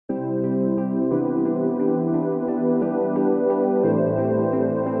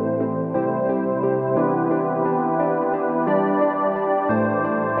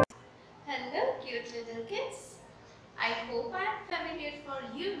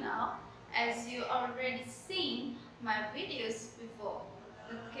now, as you already seen my videos before.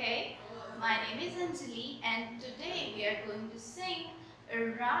 Okay, my name is Anjali and today we are going to sing a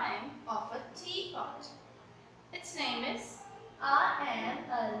rhyme of a teapot. Its name is I am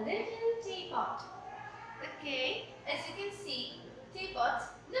a little teapot. Okay, as you can see, teapot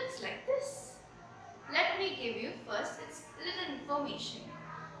looks like this. Let me give you first its little information.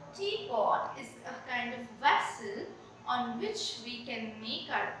 Teapot is a kind of vessel on which we can make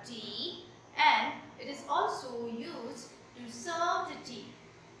our tea, and it is also used to serve the tea.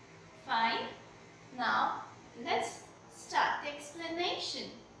 Fine. Now let's start the explanation.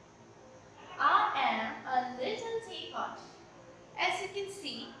 I am a little teapot. As you can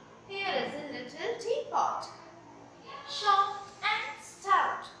see, here is a little teapot. Short and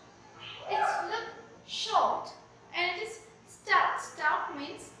stout. Its look short and it is stout. Stout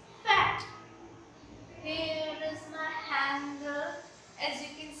means fat. Here is my handle. As you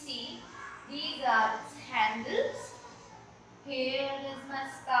can see, these are its handles. Here is my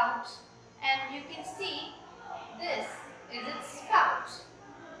spout. And you can see, this is its spout.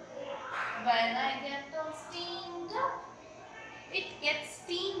 When I get all steamed up, it gets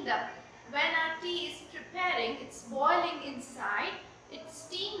steamed up. When our tea is preparing, it's boiling inside, it's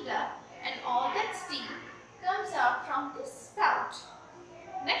steamed up and all that steam comes out from this spout.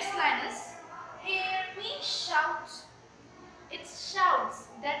 Next line is, hear me shout. It shouts.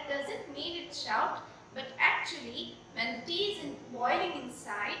 That doesn't mean it shout, but actually when the tea is boiling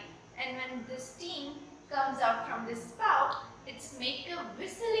inside and when the steam comes out from this spout, it's make a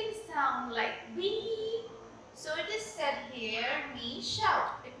whistling sound like wee. So it is said, hear me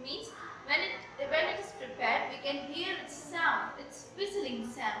shout. It means when it is prepared, we can hear its sound, its whistling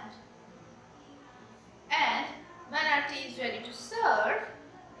sound. And when our tea is ready to serve,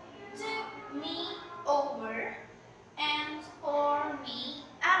 tip me over and pour me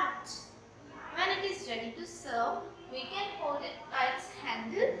out. When it is ready to serve, we can hold it by its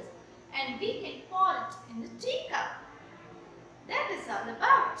handles and we can pour it in the teacup. That is all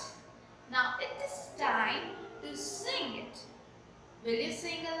about. Now it is time to sing it. Will you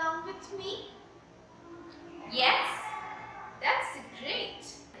sing along with me? Yes? That's great.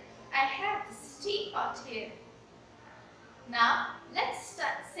 I have this teapot here. Now let's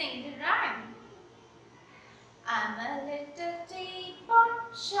start sing the rhyme. I'm a little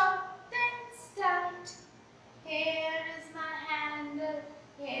teapot, short and stout. Here is my handle,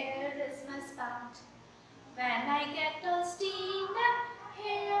 here is my spout. When I get all steamed up,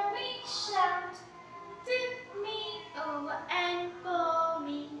 hear me shout. Tip me over and pour